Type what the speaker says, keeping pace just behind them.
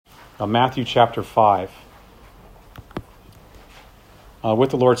Matthew chapter 5.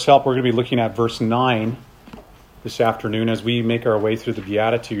 With the Lord's help, we're going to be looking at verse 9 this afternoon as we make our way through the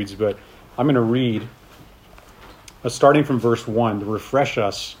Beatitudes, but I'm going to read, starting from verse 1, to refresh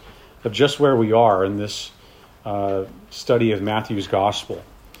us of just where we are in this study of Matthew's Gospel.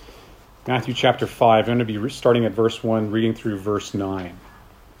 Matthew chapter 5, I'm going to be starting at verse 1, reading through verse 9.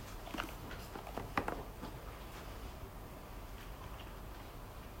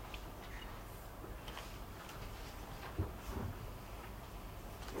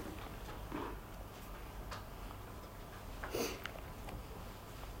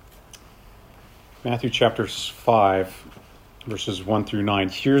 Matthew chapter 5, verses 1 through 9.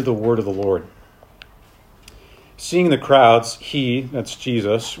 Hear the word of the Lord. Seeing the crowds, he, that's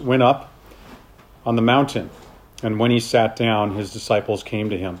Jesus, went up on the mountain. And when he sat down, his disciples came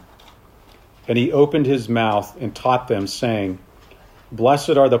to him. And he opened his mouth and taught them, saying,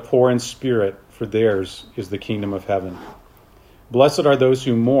 Blessed are the poor in spirit, for theirs is the kingdom of heaven. Blessed are those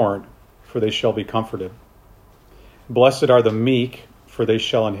who mourn, for they shall be comforted. Blessed are the meek, for they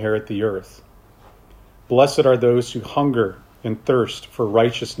shall inherit the earth. Blessed are those who hunger and thirst for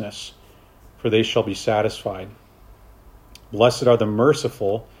righteousness, for they shall be satisfied. Blessed are the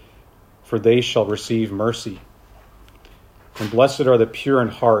merciful, for they shall receive mercy. And blessed are the pure in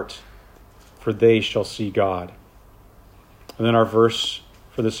heart, for they shall see God. And then our verse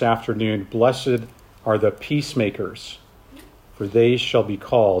for this afternoon, Blessed are the peacemakers, for they shall be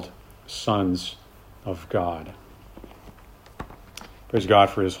called sons of God. Praise God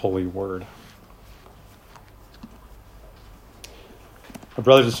for his holy word.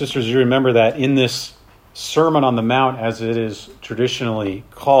 Brothers and sisters, you remember that in this Sermon on the Mount, as it is traditionally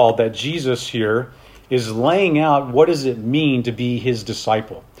called, that Jesus here is laying out what does it mean to be his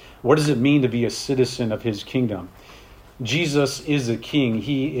disciple? What does it mean to be a citizen of his kingdom? Jesus is a king.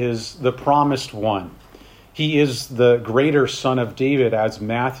 He is the promised one. He is the greater son of David, as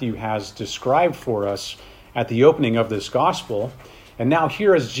Matthew has described for us at the opening of this gospel. And now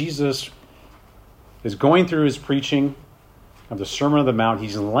here, as Jesus is going through his preaching of the Sermon on the Mount,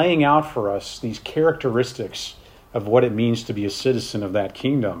 he's laying out for us these characteristics of what it means to be a citizen of that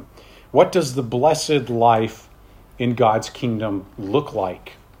kingdom. What does the blessed life in God's kingdom look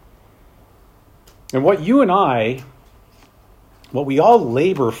like? And what you and I, what we all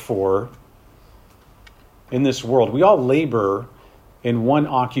labor for in this world, we all labor in one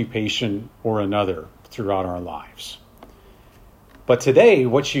occupation or another throughout our lives. But today,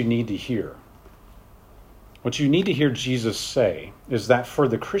 what you need to hear, what you need to hear Jesus say is that for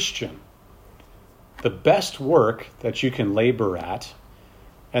the Christian, the best work that you can labor at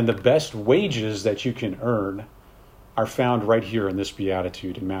and the best wages that you can earn are found right here in this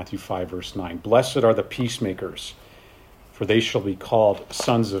beatitude in Matthew 5, verse 9. Blessed are the peacemakers, for they shall be called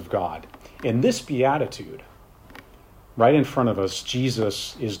sons of God. In this beatitude, right in front of us,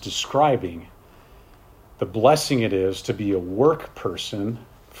 Jesus is describing the blessing it is to be a work person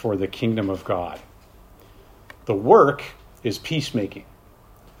for the kingdom of God. The work is peacemaking.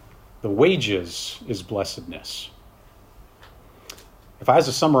 The wages is blessedness. If I was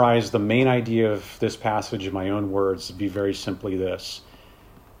to summarize the main idea of this passage in my own words, it'd be very simply this.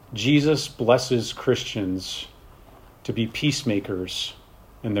 Jesus blesses Christians to be peacemakers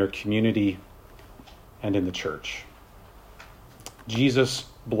in their community and in the church. Jesus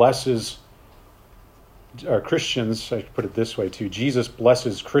blesses Christians, I put it this way too, Jesus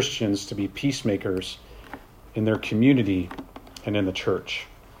blesses Christians to be peacemakers in their community and in the church.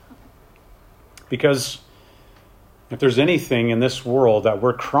 Because if there's anything in this world that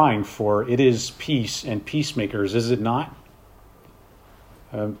we're crying for, it is peace and peacemakers, is it not?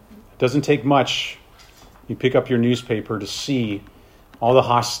 It doesn't take much. You pick up your newspaper to see all the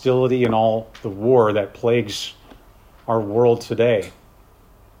hostility and all the war that plagues our world today.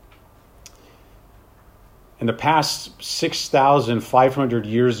 In the past 6,500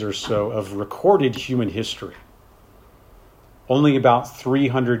 years or so of recorded human history, only about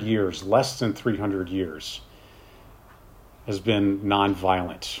 300 years, less than 300 years, has been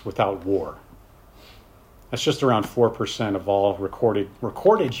nonviolent, without war. That's just around 4% of all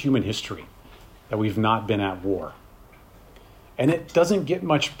recorded human history that we've not been at war. And it doesn't get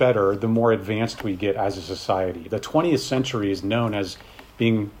much better the more advanced we get as a society. The 20th century is known as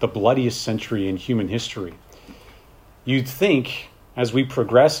being the bloodiest century in human history. You'd think as we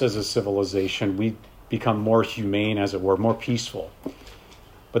progress as a civilization, we become more humane, as it were, more peaceful.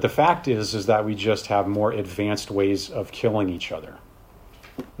 But the fact is that we just have more advanced ways of killing each other.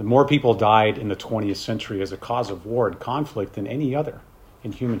 The more people died in the 20th century as a cause of war and conflict than any other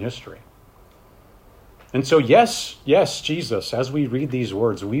in human history. And so, yes, Jesus, as we read these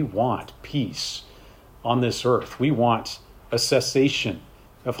words, we want peace on this earth. We want a cessation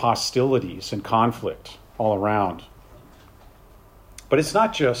of hostilities and conflict all around. But it's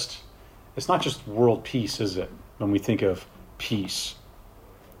not just world peace, is it, when we think of peace?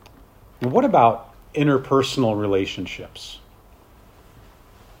 And what about interpersonal relationships?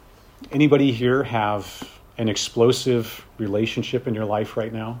 Anybody here have an explosive relationship in your life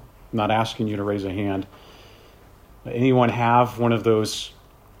right now? I'm not asking you to raise a hand. Anyone have one of those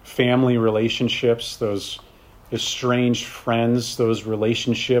family relationships, those estranged friends, those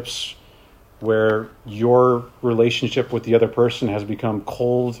relationships where your relationship with the other person has become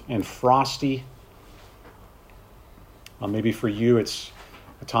cold and frosty? Maybe for you it's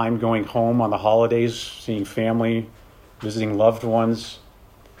a time going home on the holidays, seeing family, visiting loved ones.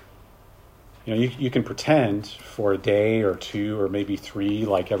 You can pretend for a day or two or maybe 3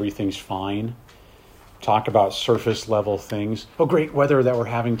 like everything's fine. Talk about surface level things. Oh, great weather that we're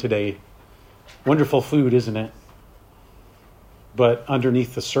having today. Wonderful food, isn't it? But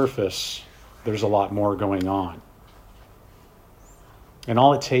underneath the surface, there's a lot more going on. And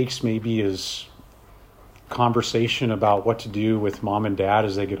all it takes maybe is conversation about what to do with mom and dad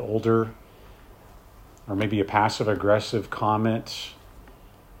as they get older, or maybe a passive-aggressive comment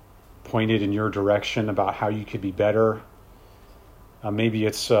pointed in your direction about how you could be better. Maybe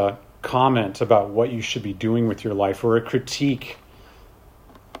it's a comment about what you should be doing with your life, or a critique,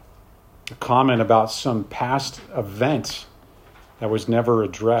 a comment about some past event that was never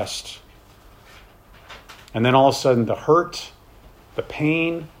addressed. And then all of a sudden the hurt, the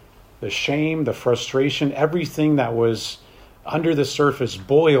pain, the shame, the frustration, everything that was under the surface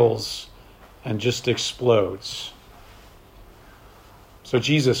boils and just explodes. So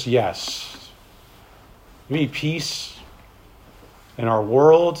Jesus, yes, we need peace in our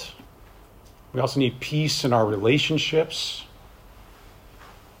world. We also need peace in our relationships.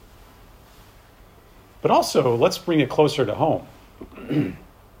 But also, let's bring it closer to home.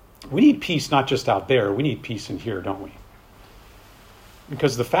 We need peace not just out there. We need peace in here, don't we?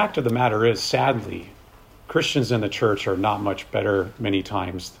 Because the fact of the matter is, sadly, Christians in the church are not much better many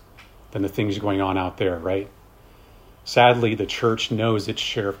times than the things going on out there, right? Sadly, the church knows its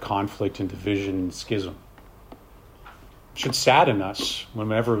share of conflict and division and schism. It should sadden us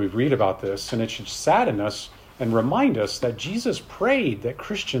whenever we read about this, and it should sadden us and remind us that Jesus prayed that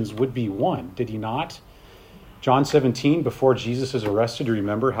Christians would be one, did he not? John 17, before Jesus is arrested, you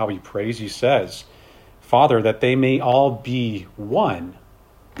remember how he prays? He says, Father, that they may all be one,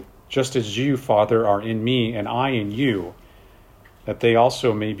 just as you, Father, are in me and I in you, that they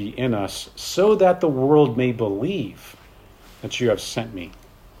also may be in us, so that the world may believe that you have sent me.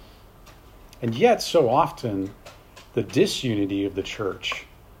 And yet, so often, the disunity of the church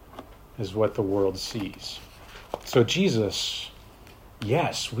is what the world sees. So Jesus,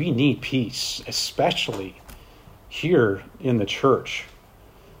 yes, we need peace, especially here in the church.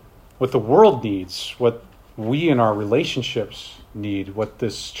 What the world needs, what we in our relationships need, what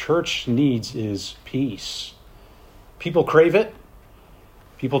this church needs is peace. People crave it.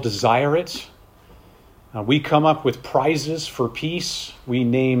 People desire it. We come up with prizes for peace. We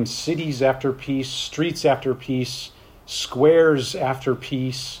name cities after peace, streets after peace, squares after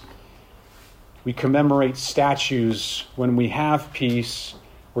peace. We commemorate statues when we have peace.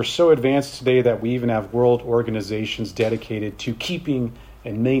 We're so advanced today that we even have world organizations dedicated to keeping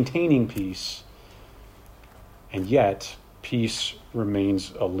and maintaining peace. And yet, peace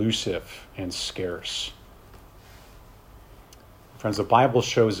remains elusive and scarce. Friends, the Bible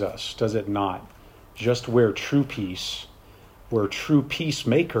shows us, does it not, just where true peace, where true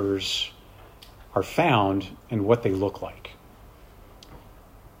peacemakers are found and what they look like.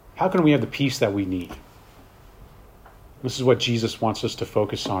 How can we have the peace that we need? This is what Jesus wants us to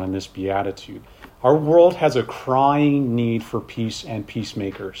focus on in this beatitude. Our world has a crying need for peace and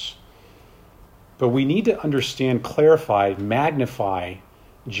peacemakers. But we need to understand, clarify, magnify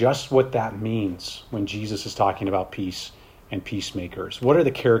just what that means when Jesus is talking about peace and peacemakers. What are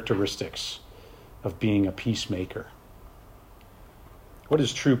the characteristics of being a peacemaker? What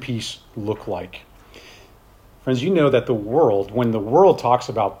does true peace look like? Friends, you know that the world, when the world talks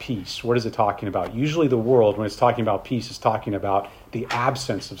about peace, what is it talking about? Usually the world, when it's talking about peace, is talking about the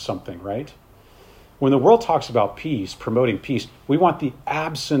absence of something, right? When the world talks about peace, promoting peace, we want the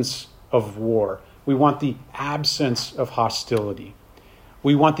absence of war. We want the absence of hostility.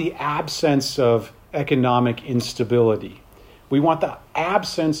 We want the absence of economic instability. We want the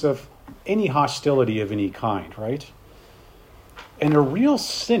absence of any hostility of any kind, right? And a real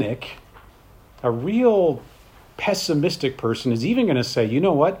cynic, a real pessimistic person is even going to say, you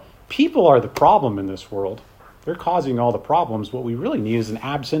know what? People are the problem in this world. They're causing all the problems. What we really need is an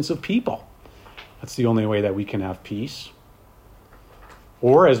absence of people. That's the only way that we can have peace.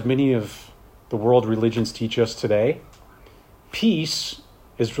 Or, as many of the world religions teach us today, peace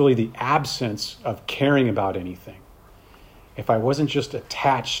is really the absence of caring about anything. If I wasn't just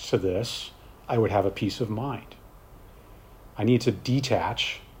attached to this, I would have a peace of mind. I need to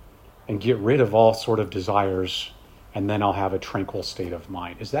detach and get rid of all sort of desires, and then I'll have a tranquil state of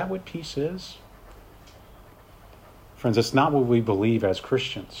mind. Is that what peace is? Friends, it's not what we believe as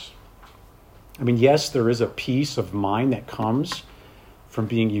Christians. I mean, yes, there is a peace of mind that comes from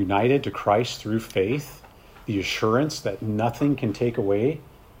being united to Christ through faith, the assurance that nothing can take away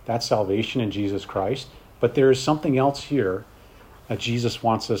that salvation in Jesus Christ. But there is something else here that Jesus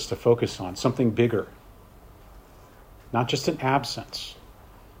wants us to focus on, something bigger. Not just an absence.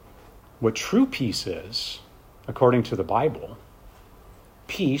 What true peace is, according to the Bible,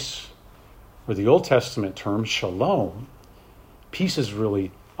 peace, or the Old Testament term, shalom, peace is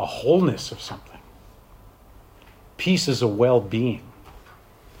really a wholeness of something. Peace is a well-being.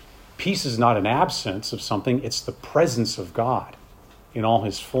 Peace is not an absence of something, it's the presence of God in all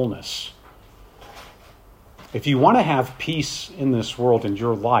his fullness. If you want to have peace in this world, in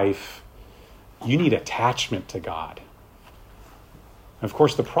your life, you need attachment to God. Of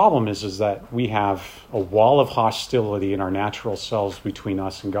course, the problem is that we have a wall of hostility in our natural selves between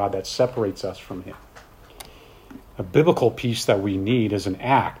us and God that separates us from him. A biblical peace that we need is an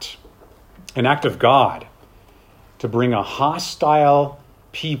act of God to bring a hostile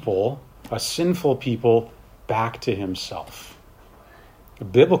people, a sinful people, back to himself. A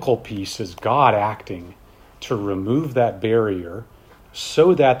biblical peace is God acting to remove that barrier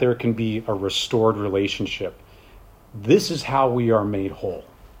so that there can be a restored relationship. This is how we are made whole.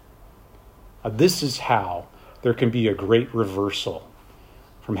 This is how there can be a great reversal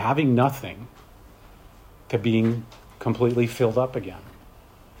from having nothing to being completely filled up again.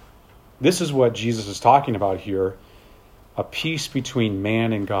 This is what Jesus is talking about here, a peace between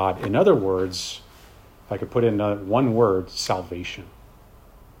man and God. In other words, if I could put in one word, salvation.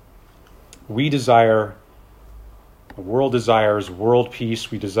 The world desires world peace.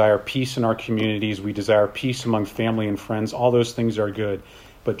 We desire peace in our communities. We desire peace among family and friends. All those things are good.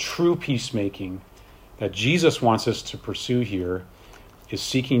 But true peacemaking that Jesus wants us to pursue here is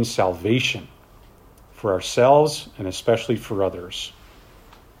seeking salvation for ourselves and especially for others.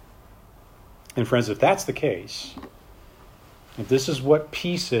 And friends, if that's the case, if this is what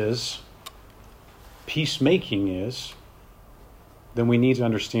peace is, peacemaking is, then we need to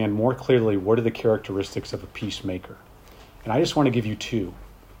understand more clearly what are the characteristics of a peacemaker. And I just want to give you two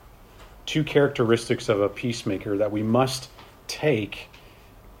characteristics of a peacemaker that we must take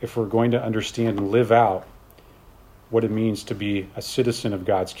if we're going to understand and live out what it means to be a citizen of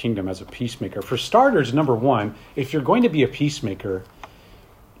God's kingdom as a peacemaker. For starters, number one, if you're going to be a peacemaker,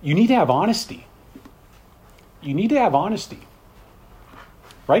 you need to have honesty. You need to have honesty.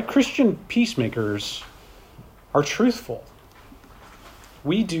 Right? Christian peacemakers are truthful.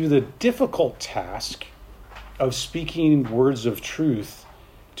 We do the difficult task of speaking words of truth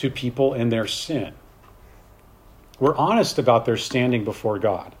to people in their sin. We're honest about their standing before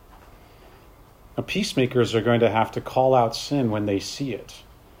God. Now, peacemakers are going to have to call out sin when they see it.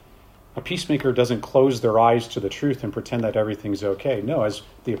 A peacemaker doesn't close their eyes to the truth and pretend that everything's okay. No, as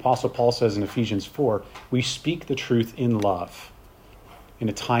the Apostle Paul says in Ephesians 4, we speak the truth in love, in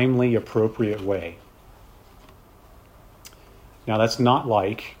a timely, appropriate way. Now, that's not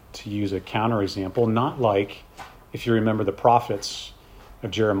like, to use a counterexample, not like if you remember the prophets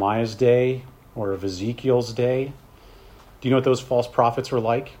of Jeremiah's day or of Ezekiel's day. Do you know what those false prophets were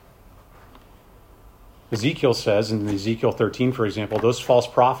like? Ezekiel says in Ezekiel 13, for example, those false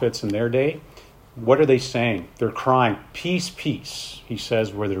prophets in their day, what are they saying? They're crying, peace, peace. He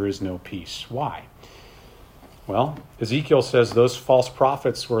says, where there is no peace. Why? Well, Ezekiel says those false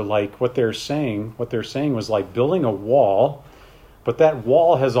prophets were like, what they're saying was like building a wall, but that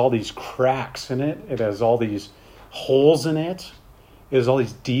wall has all these cracks in it. It has all these holes in it. It has all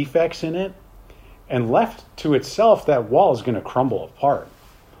these defects in it. And left to itself, that wall is going to crumble apart.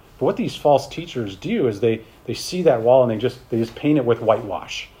 But what these false teachers do is they see that wall and they just paint it with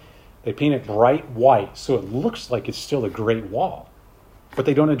whitewash. They paint it bright white so it looks like it's still a great wall. But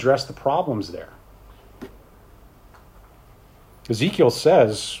they don't address the problems there. Ezekiel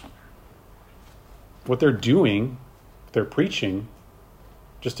says what they're doing, they're preaching,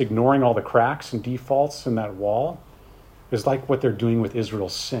 just ignoring all the cracks and defaults in that wall, is like what they're doing with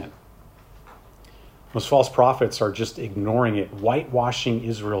Israel's sin. Those false prophets are just ignoring it, whitewashing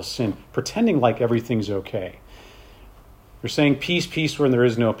Israel's sin, pretending like everything's okay. You're saying peace, peace when there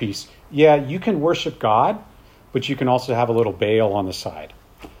is no peace. Yeah, you can worship God, but you can also have a little Baal on the side.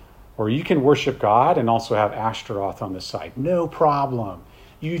 Or you can worship God and also have Ashtaroth on the side. No problem.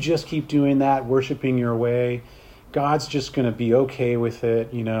 You just keep doing that, worshiping your way. God's just going to be okay with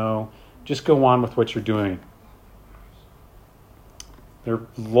it, Just go on with what you're doing. They're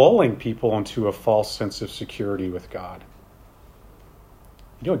lulling people into a false sense of security with God.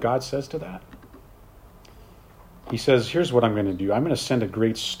 You know what God says to that? He says, here's what I'm going to do. I'm going to send a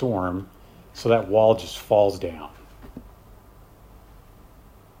great storm so that wall just falls down.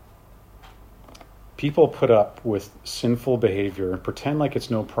 People put up with sinful behavior and pretend like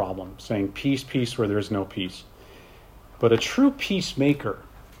it's no problem, saying peace, peace where there's no peace. But a true peacemaker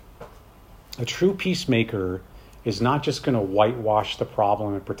is not just going to whitewash the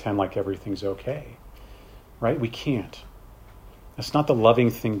problem and pretend like everything's okay, right? We can't. That's not the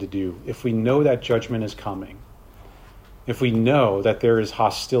loving thing to do. If we know that judgment is coming, if we know that there is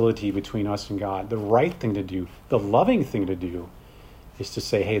hostility between us and God, the right thing to do, the loving thing to do, is to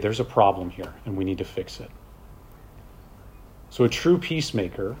say, hey, there's a problem here and we need to fix it. So a true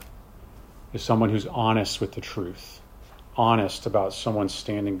peacemaker is someone who's honest with the truth, honest about someone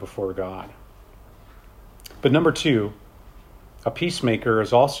standing before God. But number two, a peacemaker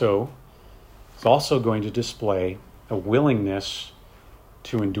is also going to display a willingness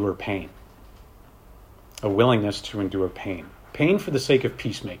to endure pain. A willingness to endure pain. Pain for the sake of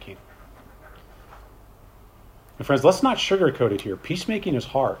peacemaking. And friends, let's not sugarcoat it here. Peacemaking is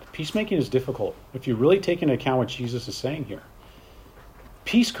hard. Peacemaking is difficult. If you really take into account what Jesus is saying here,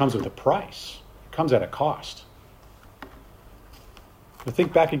 peace comes with a price. It comes at a cost. But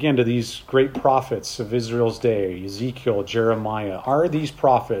think back again to these great prophets of Israel's day, Ezekiel, Jeremiah. Are these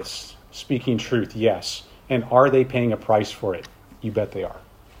prophets speaking truth? Yes. And are they paying a price for it? You bet they are.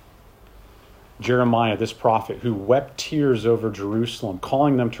 Jeremiah, this prophet who wept tears over Jerusalem,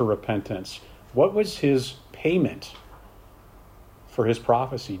 calling them to repentance. What was his payment for his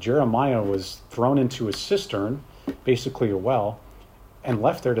prophecy? Jeremiah was thrown into a cistern, basically a well, and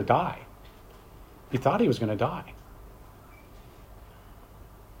left there to die. He thought he was going to die.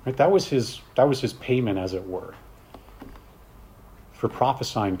 Right? That was his payment, as it were, for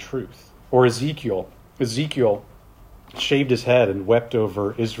prophesying truth. Or Ezekiel shaved his head and wept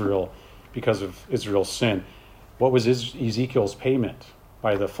over Israel because of Israel's sin. What was Ezekiel's payment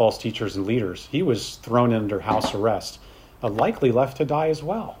by the false teachers and leaders? He was thrown under house arrest, likely left to die as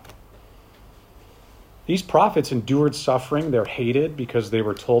well. These prophets endured suffering. They're hated because they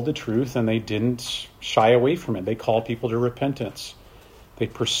were told the truth and they didn't shy away from it. They called people to repentance. They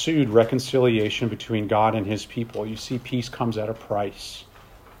pursued reconciliation between God and his people. You see, peace comes at a price.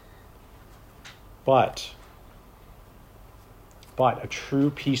 But a true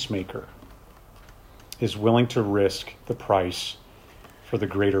peacemaker is willing to risk the price for the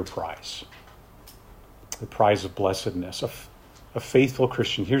greater prize, the prize of blessedness. A faithful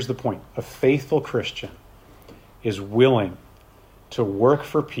Christian, here's the point, a faithful Christian is willing to work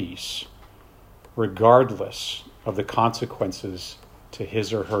for peace regardless of the consequences to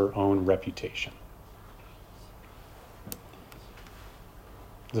his or her own reputation.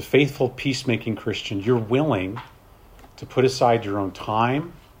 The faithful peacemaking Christian, you're willing to put aside your own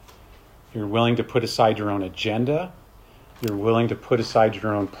time. You're willing to put aside your own agenda. You're willing to put aside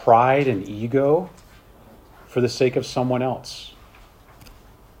your own pride and ego for the sake of someone else.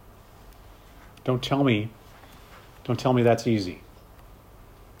 Don't tell me that's easy.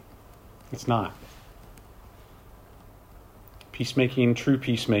 It's not. Peacemaking, true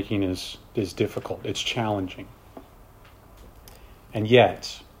peacemaking is difficult. It's challenging. And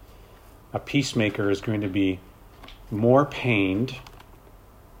yet, a peacemaker is going to be more pained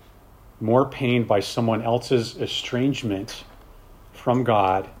by someone else's estrangement from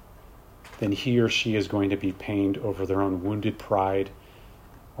God than he or she is going to be pained over their own wounded pride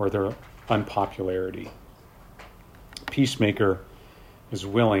or their unpopularity. Peacemaker is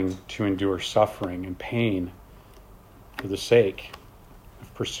willing to endure suffering and pain for the sake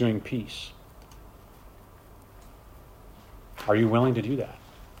of pursuing peace. Are you willing to do that?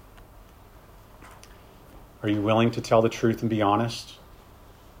 Are you willing to tell the truth and be honest?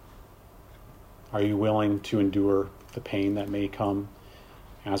 Are you willing to endure the pain that may come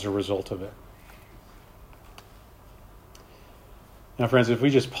as a result of it? Now, friends, if we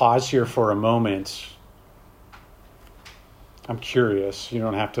just pause here for a moment, I'm curious. You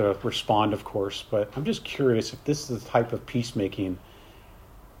don't have to respond, of course, but I'm just curious if this is the type of peacemaking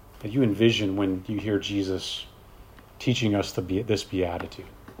that you envision when you hear Jesus teaching us this beatitude.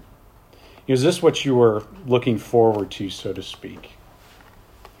 Is this what you were looking forward to, so to speak?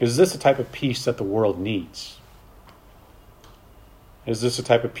 Is this the type of peace that the world needs? Is this the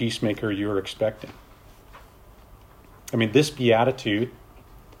type of peacemaker you were expecting? I mean, this beatitude,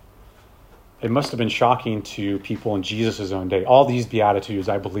 it must have been shocking to people in Jesus' own day. All these beatitudes,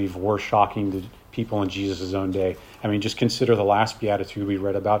 I believe, were shocking to people in Jesus' own day. I mean, just consider the last beatitude we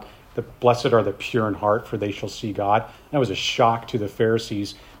read about. The blessed are the pure in heart, for they shall see God. That was a shock to the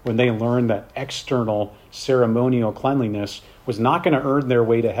Pharisees when they learned that external ceremonial cleanliness was not going to earn their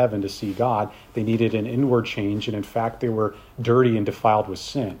way to heaven to see God. They needed an inward change, and in fact, they were dirty and defiled with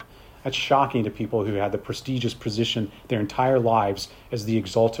sin. That's shocking to people who had the prestigious position their entire lives as the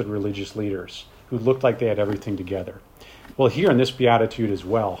exalted religious leaders, who looked like they had everything together. Well, here in this beatitude as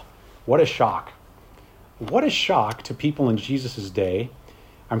well, what a shock. What a shock to people in Jesus' day.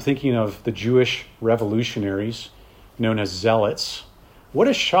 I'm thinking of the Jewish revolutionaries known as zealots. What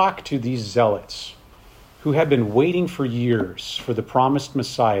a shock to these zealots who had been waiting for years for the promised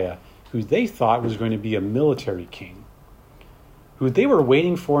Messiah, who they thought was going to be a military king, who they were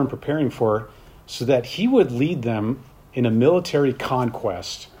waiting for and preparing for so that he would lead them in a military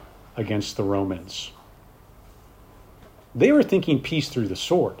conquest against the Romans. They were thinking peace through the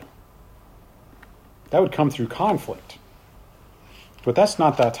sword. That would come through conflict. But that's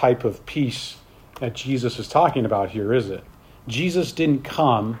not that type of peace that Jesus is talking about here, is it? Jesus didn't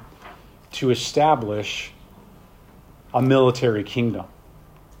come to establish a military kingdom.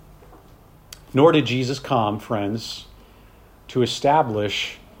 Nor did Jesus come, friends, to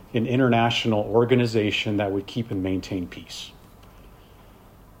establish an international organization that would keep and maintain peace.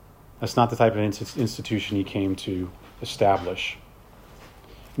 That's not the type of institution he came to establish.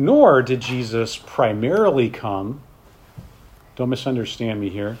 Nor did Jesus primarily come, don't misunderstand me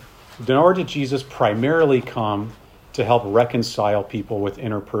here, nor did Jesus primarily come to help reconcile people with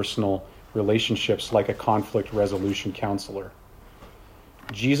interpersonal relationships like a conflict resolution counselor.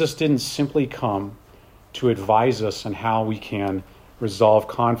 Jesus didn't simply come to advise us on how we can resolve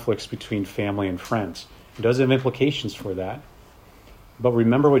conflicts between family and friends. It does have implications for that. But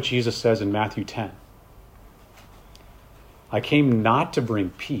remember what Jesus says in Matthew 10. I came not to bring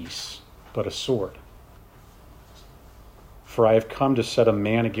peace, but a sword. For I have come to set a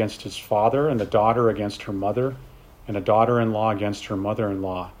man against his father, and a daughter against her mother, and a daughter-in-law against her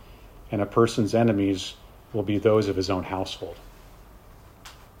mother-in-law, and a person's enemies will be those of his own household.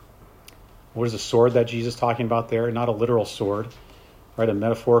 What is the sword that Jesus is talking about there? Not a literal sword, right? A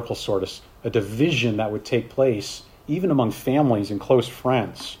metaphorical sword, a division that would take place even among families and close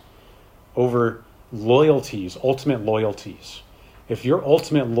friends over loyalties, ultimate loyalties. If your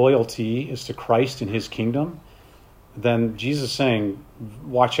ultimate loyalty is to Christ and his kingdom, then Jesus is saying,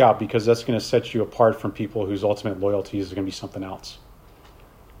 watch out, because that's going to set you apart from people whose ultimate loyalty is going to be something else.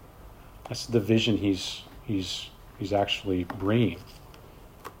 That's the division he's actually bringing.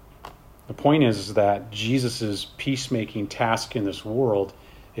 The point is that Jesus' peacemaking task in this world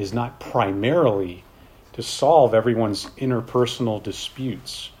is not primarily to solve everyone's interpersonal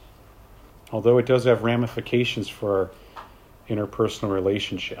disputes, although it does have ramifications for interpersonal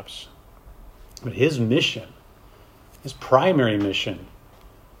relationships. But his mission, his primary mission,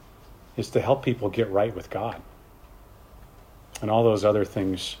 is to help people get right with God. And all those other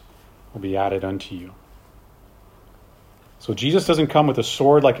things will be added unto you. So Jesus doesn't come with a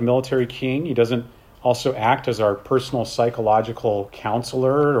sword like a military king. He doesn't also act as our personal psychological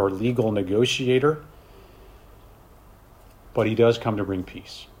counselor or legal negotiator. But he does come to bring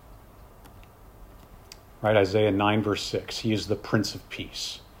peace. Right, Isaiah 9 verse 6. He is the Prince of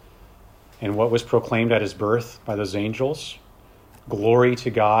Peace. And what was proclaimed at his birth by those angels? Glory to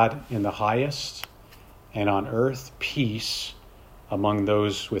God in the highest, and on earth peace among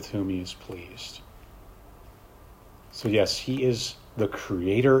those with whom he is pleased. So yes, he is the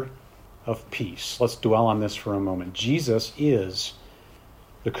creator of peace. Let's dwell on this for a moment. Jesus is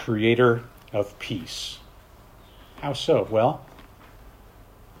the creator of peace. How so? Well,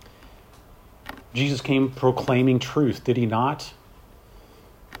 Jesus came proclaiming truth, did he not?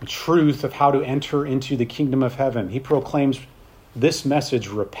 The truth of how to enter into the kingdom of heaven. He proclaims this message,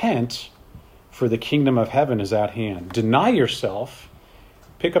 repent, for the kingdom of heaven is at hand. Deny yourself,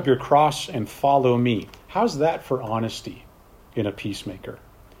 pick up your cross, and follow me. How's that for honesty in a peacemaker?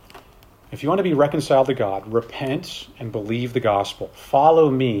 If you want to be reconciled to God, repent and believe the gospel. Follow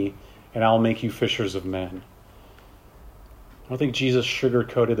me, and I'll make you fishers of men. I don't think Jesus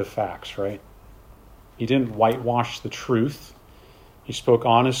sugarcoated the facts, right? He didn't whitewash the truth. He spoke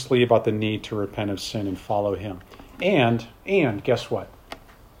honestly about the need to repent of sin and follow him. And guess what?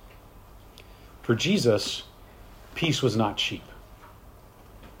 For Jesus, peace was not cheap.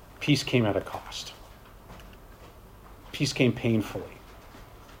 Peace came at a cost. Peace came painfully.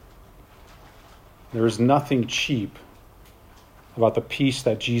 There is nothing cheap about the peace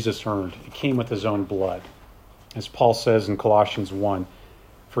that Jesus earned. It came with his own blood. As Paul says in Colossians 1,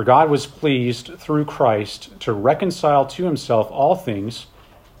 "For God was pleased through Christ to reconcile to himself all things,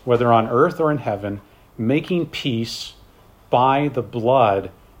 whether on earth or in heaven, making peace by the blood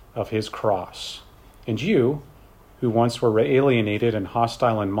of his cross. And you, who once were alienated and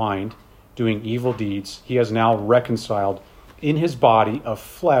hostile in mind, doing evil deeds, he has now reconciled in his body of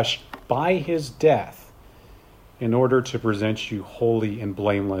flesh by his death, in order to present you holy and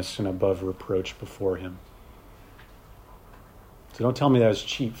blameless and above reproach before him." So don't tell me that it was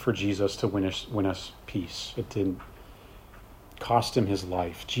cheap for Jesus to win us peace. It didn't. Cost him his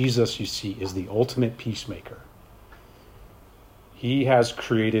life. Jesus, you see, is the ultimate peacemaker. He has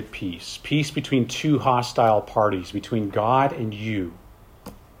created peace. Peace between two hostile parties, between God and you.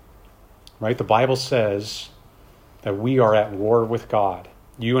 Right? The Bible says that we are at war with God.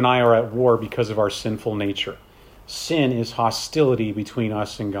 You and I are at war because of our sinful nature. Sin is hostility between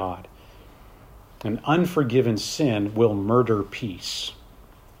us and God. An unforgiven sin will murder peace.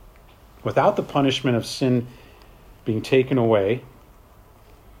 Without the punishment of sin being taken away,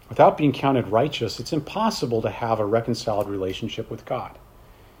 without being counted righteous, it's impossible to have a reconciled relationship with God.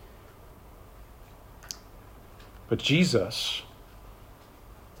 But Jesus,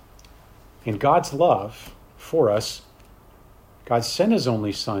 in God's love for us, God sent his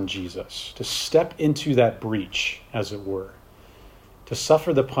only son, Jesus, to step into that breach, as it were, to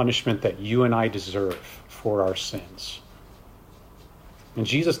suffer the punishment that you and I deserve for our sins. And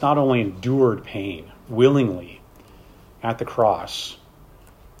Jesus not only endured pain willingly at the cross,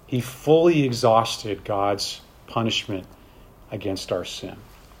 he fully exhausted God's punishment against our sin.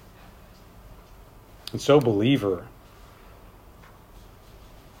 And so, believer,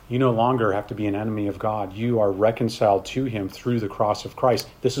 you no longer have to be an enemy of God. You are reconciled to him through the cross of Christ.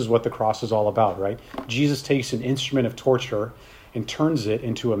 This is what the cross is all about, right? Jesus takes an instrument of torture and turns it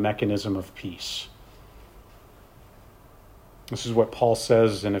into a mechanism of peace. This is what Paul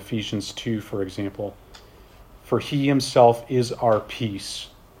says in Ephesians 2, for example. "For he himself is our peace,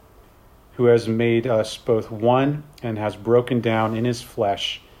 who has made us both one and has broken down in his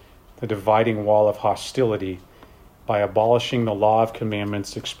flesh the dividing wall of hostility by abolishing the law of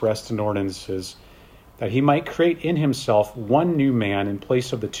commandments expressed in ordinances, that he might create in himself one new man in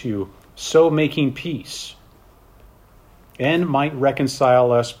place of the two, so making peace, and might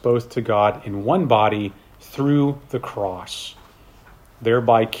reconcile us both to God in one body through the cross,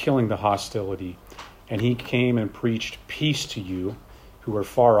 thereby killing the hostility. And he came and preached peace to you who were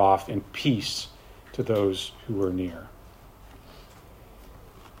far off, and peace to those who were near."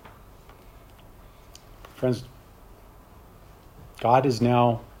 Friends, God is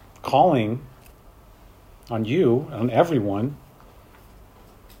now calling on you, on everyone,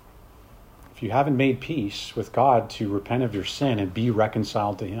 if you haven't made peace with God, to repent of your sin and be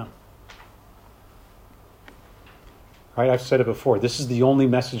reconciled to him. Right? I've said it before. This is the only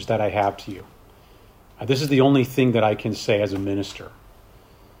message that I have to you. This is the only thing that I can say as a minister,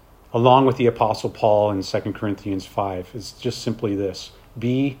 along with the Apostle Paul in 2 Corinthians 5. It's just simply this: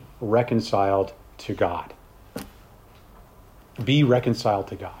 be reconciled to God. Be reconciled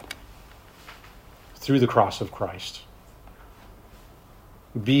to God through the cross of Christ.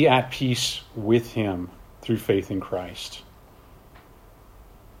 Be at peace with him through faith in Christ.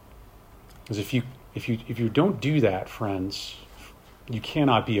 Because if you don't do that, friends, you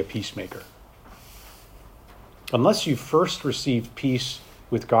cannot be a peacemaker. Unless you first received peace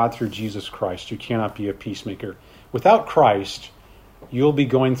with God through Jesus Christ, you cannot be a peacemaker. Without Christ, you'll be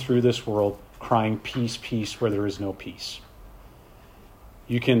going through this world crying peace, peace, where there is no peace.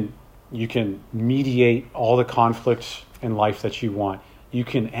 You can mediate all the conflicts in life that you want. You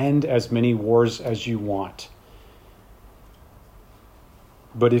can end as many wars as you want.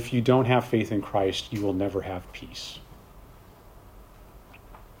 But if you don't have faith in Christ, you will never have peace.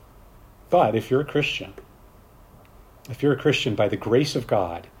 But if you're a Christian by the grace of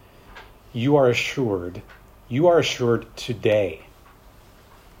God, you are assured today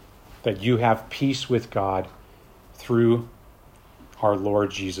that you have peace with God through our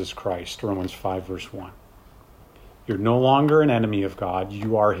Lord Jesus Christ. Romans 5, verse 1. You're no longer an enemy of God.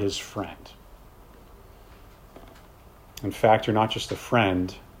 You are his friend. In fact, you're not just a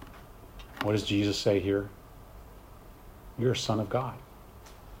friend. What does Jesus say here? You're a son of God.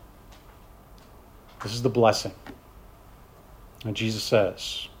 This is the blessing. And Jesus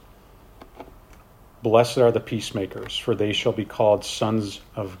says, "Blessed are the peacemakers, for they shall be called sons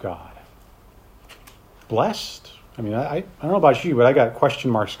of God." Blessed? I mean, I don't know about you, but I got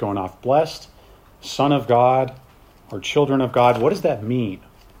question marks going off. Blessed, son of God, or children of God. What does that mean?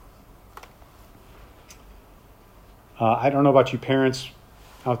 I don't know about you parents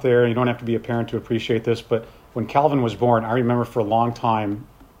out there. You don't have to be a parent to appreciate this, but when Calvin was born, I remember for a long time,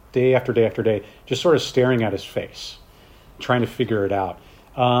 day after day after day, just sort of staring at his face, trying to figure it out.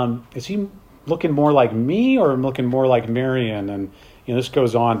 Is he looking more like me or looking more like Marion? And this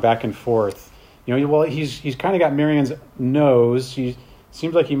goes on back and forth. Well, he's kind of got Marion's nose. He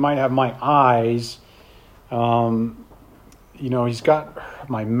seems like he might have my eyes. He's got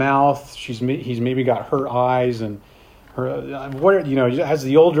my mouth. He's maybe got her eyes and her. As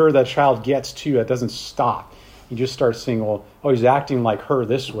the older that child gets too, that doesn't stop. You just start seeing, he's acting like her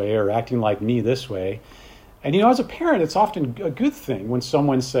this way or acting like me this way. And as a parent, it's often a good thing when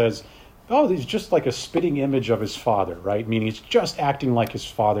someone says, "Oh, he's just like a spitting image of his father," right? Meaning he's just acting like his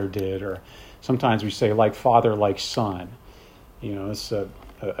father did, or sometimes we say like father, like son. It's a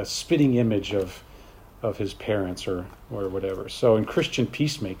spitting image of his parents or whatever. So in Christian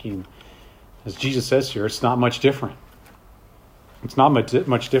peacemaking, as Jesus says here, it's not much different. It's not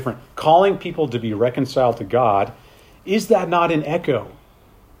much different. Calling people to be reconciled to God, is that not an echo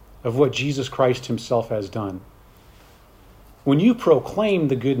of what Jesus Christ himself has done? When you proclaim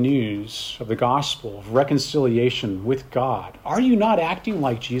the good news of the gospel of reconciliation with God, are you not acting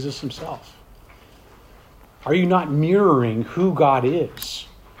like Jesus himself? Are you not mirroring who God is,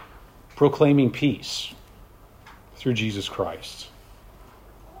 proclaiming peace through Jesus Christ?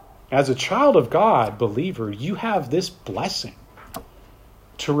 As a child of God, believer, you have this blessing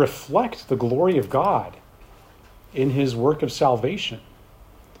to reflect the glory of God in his work of salvation.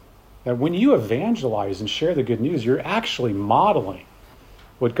 That when you evangelize and share the good news, you're actually modeling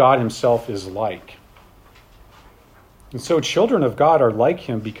what God himself is like. And so children of God are like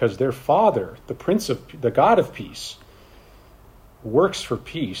him because their Father, the God of peace, works for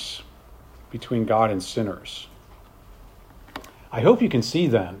peace between God and sinners. I hope you can see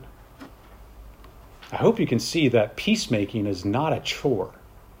then, that peacemaking is not a chore.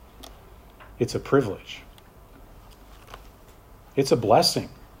 It's a privilege. It's a blessing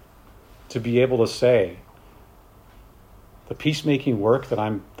to be able to say, the peacemaking work that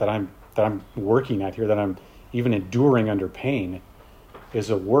I'm working at here, that I'm even enduring under pain, is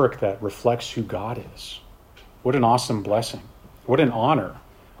a work that reflects who God is. What an awesome blessing. What an honor.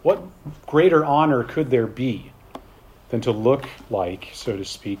 What greater honor could there be than to look like, so to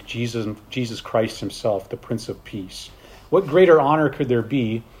speak, Jesus Christ himself, the Prince of Peace? What greater honor could there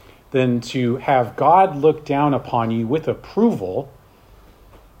be than to have God look down upon you with approval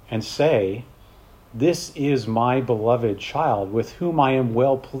and say, "This is my beloved child with whom I am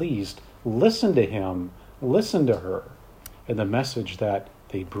well pleased. Listen to him, listen to her," and the message that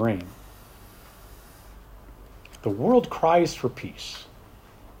they bring. The world cries for peace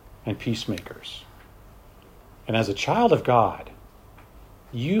and peacemakers. And as a child of God,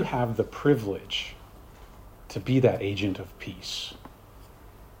 you have the privilege to be that agent of peace,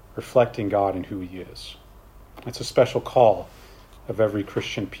 reflecting God and who he is. It's a special call of every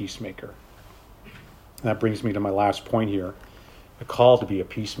Christian peacemaker. And that brings me to my last point here, the call to be a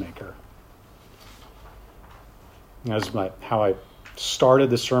peacemaker. How I started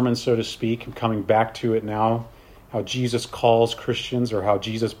the sermon, so to speak, and coming back to it now, how Jesus calls Christians, or how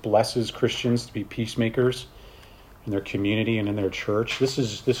Jesus blesses Christians to be peacemakers in their community and in their church. This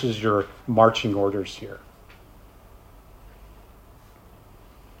is your marching orders here.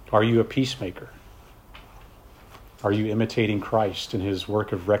 Are you a peacemaker? Are you imitating Christ in his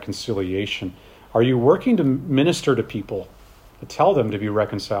work of reconciliation? Are you working to minister to people, to tell them to be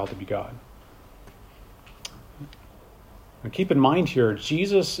reconciled to God? And keep in mind here,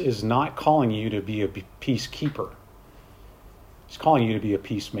 Jesus is not calling you to be a peacekeeper. He's calling you to be a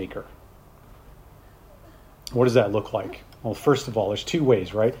peacemaker. What does that look like? Well, first of all, there's two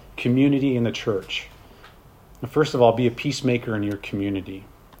ways, right? Community and the church. And first of all, be a peacemaker in your community.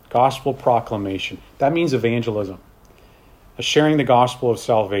 Gospel proclamation. That means evangelism. Sharing the gospel of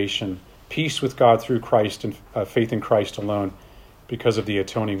salvation, peace with God through Christ and faith in Christ alone because of the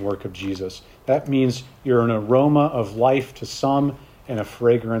atoning work of Jesus. That means you're an aroma of life to some and a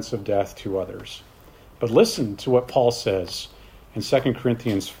fragrance of death to others. But listen to what Paul says in 2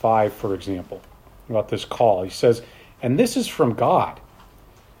 Corinthians 5, for example, about this call. He says, "And this is from God,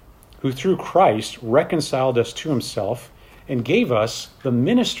 who through Christ reconciled us to himself and gave us the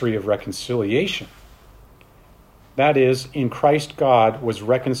ministry of reconciliation. That is, in Christ God was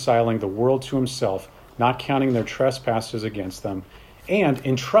reconciling the world to himself, not counting their trespasses against them, and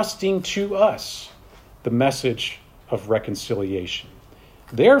entrusting to us the message of reconciliation.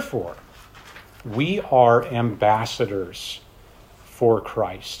 Therefore, we are ambassadors for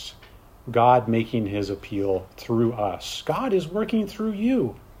Christ, God making his appeal through us." God is working through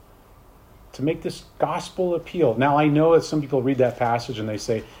you. to make this gospel appeal. Now, I know that some people read that passage and they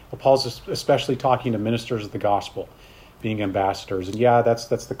say, well, Paul's especially talking to ministers of the gospel, being ambassadors. And yeah, that's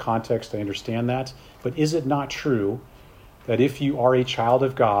the context. I understand that. But is it not true that if you are a child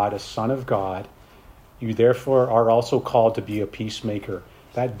of God, a son of God, you therefore are also called to be a peacemaker?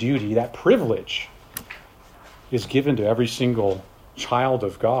 That duty, that privilege is given to every single child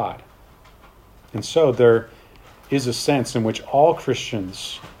of God. And so there is a sense in which all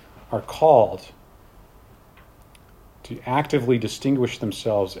Christians are called to actively distinguish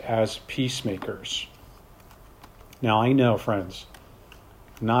themselves as peacemakers. Now, I know, friends,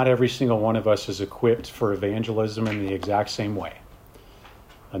 not every single one of us is equipped for evangelism in the exact same way.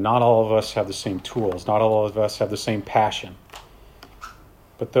 And not all of us have the same tools. Not all of us have the same passion.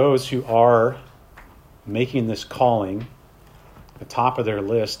 But those who are making this calling the top of their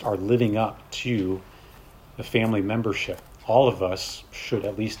list are living up to the family membership. All of us should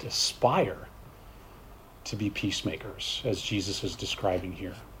at least aspire to be peacemakers, as Jesus is describing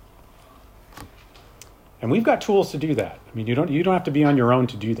here. And we've got tools to do that. I mean, you don't have to be on your own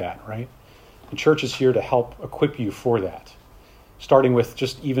to do that, right? The church is here to help equip you for that. Starting with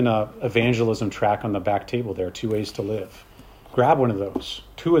just even a evangelism track on the back table there, 2 ways to live. Grab one of those,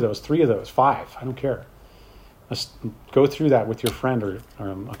 2 of those, 3 of those, 5, I don't care. Let's go through that with your friend or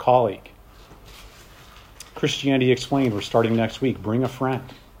a colleague. Christianity Explained, we're starting next week. Bring a friend.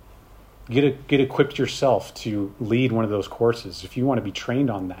 Get equipped yourself to lead one of those courses. If you want to be trained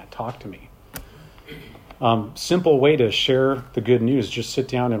on that, talk to me. Simple way to share the good news, just sit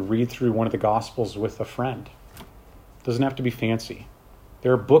down and read through one of the Gospels with a friend. Doesn't have to be fancy.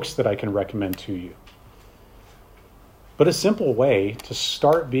 There are books that I can recommend to you. But a simple way to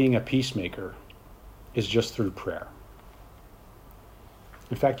start being a peacemaker is just through prayer.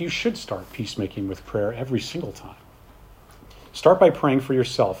 In fact, you should start peacemaking with prayer every single time. Start by praying for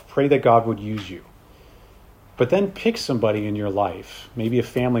yourself. Pray that God would use you. But then pick somebody in your life, maybe a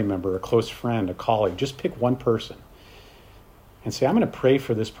family member, a close friend, a colleague. Just pick one person and say, I'm going to pray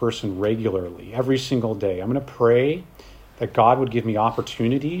for this person regularly, every single day. I'm going to pray that God would give me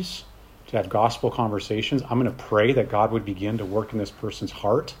opportunities to have gospel conversations. I'm going to pray that God would begin to work in this person's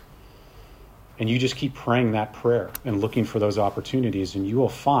heart. And you just keep praying that prayer and looking for those opportunities, and you will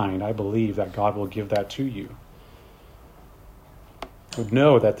find, I believe, that God will give that to you. But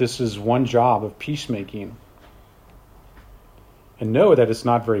know that this is one job of peacemaking. And know that it's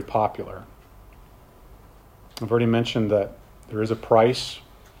not very popular. I've already mentioned that there is a price,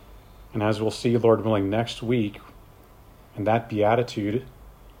 and as we'll see, Lord willing, next week, in that beatitude,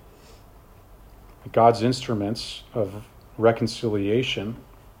 God's instruments of reconciliation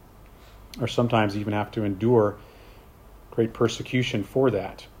or sometimes even have to endure great persecution for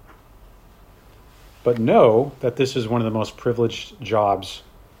that. But know that this is one of the most privileged jobs.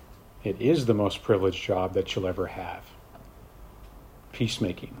 It is the most privileged job that you'll ever have.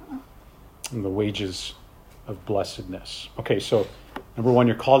 Peacemaking and the wages of blessedness. Okay, so number 1,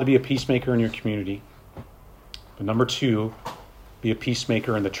 you're called to be a peacemaker in your community. But number 2, be a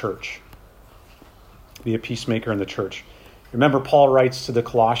peacemaker in the church. Be a peacemaker in the church. Remember, Paul writes to the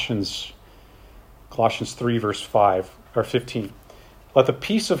Colossians 3, verse 5 or 15. Let the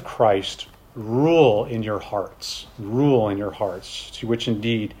peace of Christ rule in your hearts, to which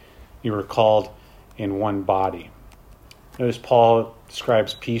indeed you were called in one body. Notice Paul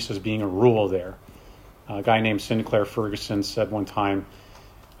describes peace as being a rule there. A guy named Sinclair Ferguson said one time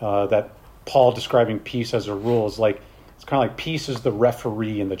that Paul describing peace as a rule is like, it's kind of like peace is the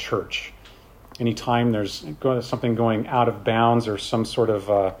referee in the church. Anytime there's something going out of bounds or some sort of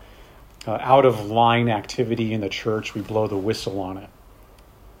out of line activity in the church, we blow the whistle on it.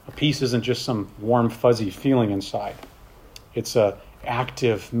 A peace isn't just some warm, fuzzy feeling inside. It's an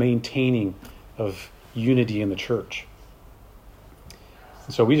active maintaining of unity in the church.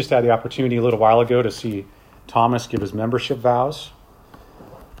 And so we just had the opportunity a little while ago to see Thomas give his membership vows.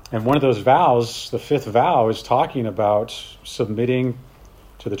 And one of those vows, the 5th vow, is talking about submitting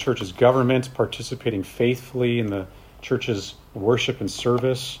to the church's government, participating faithfully in the church's worship and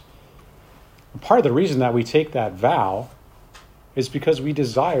service. And part of the reason that we take that vow is because we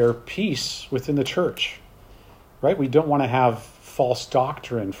desire peace within the church, right? We don't want to have false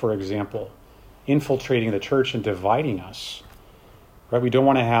doctrine, for example, infiltrating the church and dividing us, right? We don't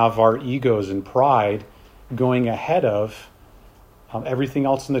want to have our egos and pride going ahead of everything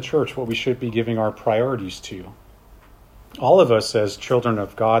else in the church, what we should be giving our priorities to. All of us as children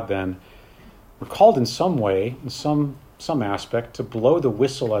of God, then, we're called in some way, in some aspect, to blow the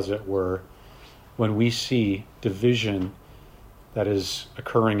whistle, as it were, when we see division that is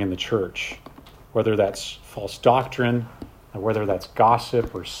occurring in the church, whether that's false doctrine whether that's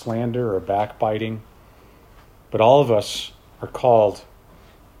gossip or slander or backbiting. But all of us are called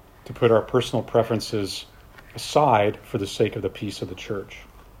to put our personal preferences aside for the sake of the peace of the church.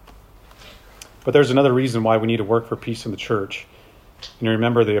 But there's another reason why we need to work for peace in the church. And you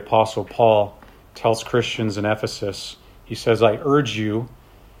remember the Apostle Paul tells Christians in Ephesus, he says, I urge you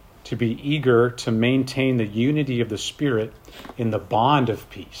to be eager to maintain the unity of the Spirit in the bond of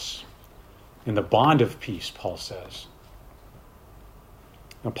peace. In the bond of peace, Paul says.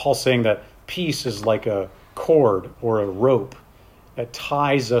 Now, Paul's saying that peace is like a cord or a rope that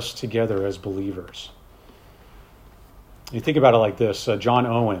ties us together as believers. You think about it like this. John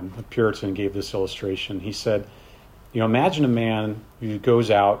Owen, a Puritan, gave this illustration. He said, imagine a man who goes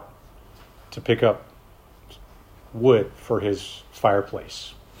out to pick up wood for his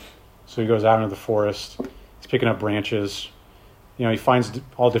fireplace. So he goes out into the forest, he's picking up branches. He finds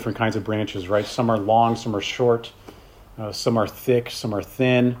all different kinds of branches, right? Some are long, some are short, some are thick, some are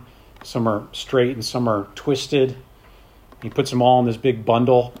thin, some are straight, and some are twisted. He puts them all in this big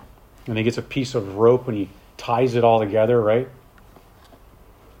bundle, and he gets a piece of rope and he ties it all together, right?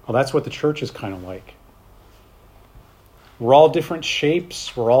 Well, that's what the church is kind of like. We're all different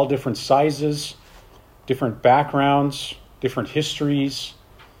shapes, we're all different sizes, different backgrounds, different histories,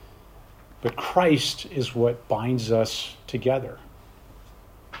 but Christ is what binds us together.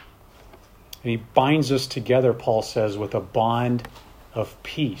 And he binds us together, Paul says, with a bond of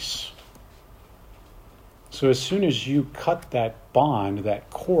peace. So as soon as you cut that bond,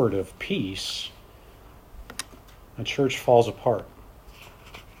 that cord of peace, the church falls apart.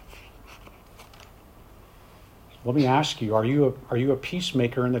 Let me ask you, are you a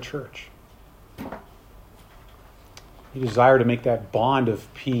peacemaker in the church? You desire to make that bond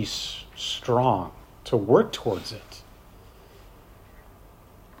of peace strong, to work towards it.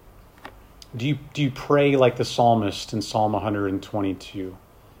 Do you pray like the psalmist in Psalm 122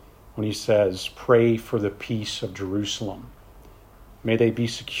 when he says, pray for the peace of Jerusalem. May they be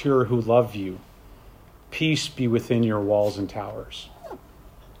secure who love you. Peace be within your walls and towers.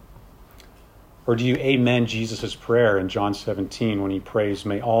 Or do you amen Jesus' prayer in John 17 when he prays,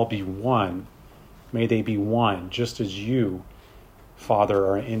 may all be one. May they be one, just as you, Father,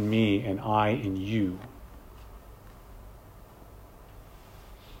 are in me and I in you.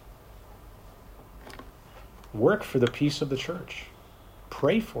 Work for the peace of the church.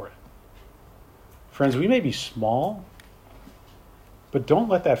 Pray for it. Friends, we may be small, but don't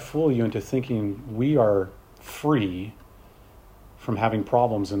let that fool you into thinking we are free from having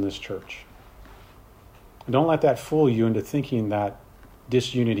problems in this church. Don't let that fool you into thinking that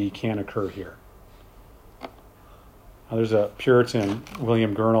disunity can occur here. Now, there's a Puritan,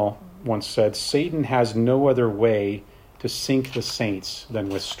 William Gurnall, once said, Satan has no other way to sink the saints than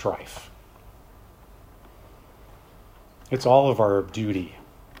with strife. It's all of our duty,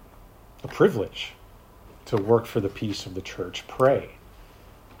 a privilege, to work for the peace of the church. Pray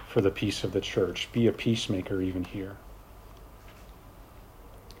for the peace of the church. Be a peacemaker even here.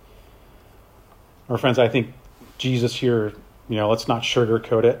 Our friends, I think Jesus here, let's not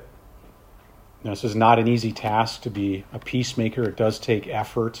sugarcoat it. This is not an easy task to be a peacemaker. It does take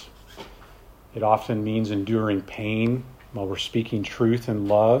effort. It often means enduring pain while we're speaking truth and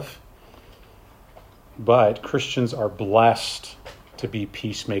love. But Christians are blessed to be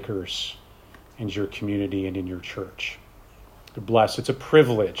peacemakers in your community and in your church. They're blessed. It's a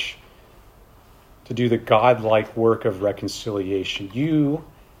privilege to do the God-like work of reconciliation. You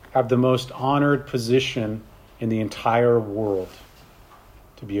have the most honored position in the entire world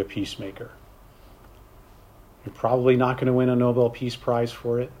to be a peacemaker. You're probably not going to win a Nobel Peace Prize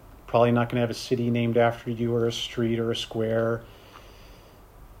for it. Probably not going to have a city named after you or a street or a square.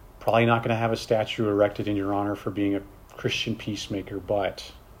 Probably not going to have a statue erected in your honor for being a Christian peacemaker,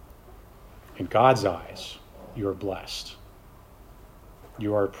 but in God's eyes, you are blessed.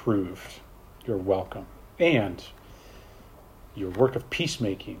 You are approved. You're welcome. And your work of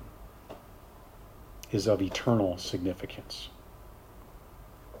peacemaking is of eternal significance.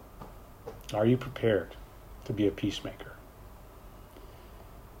 Are you prepared to be a peacemaker?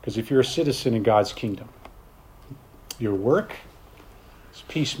 Because if you're a citizen in God's kingdom, your work is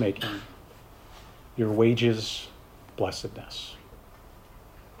peacemaking. Your wages, blessedness.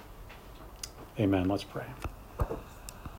 Amen. Let's pray.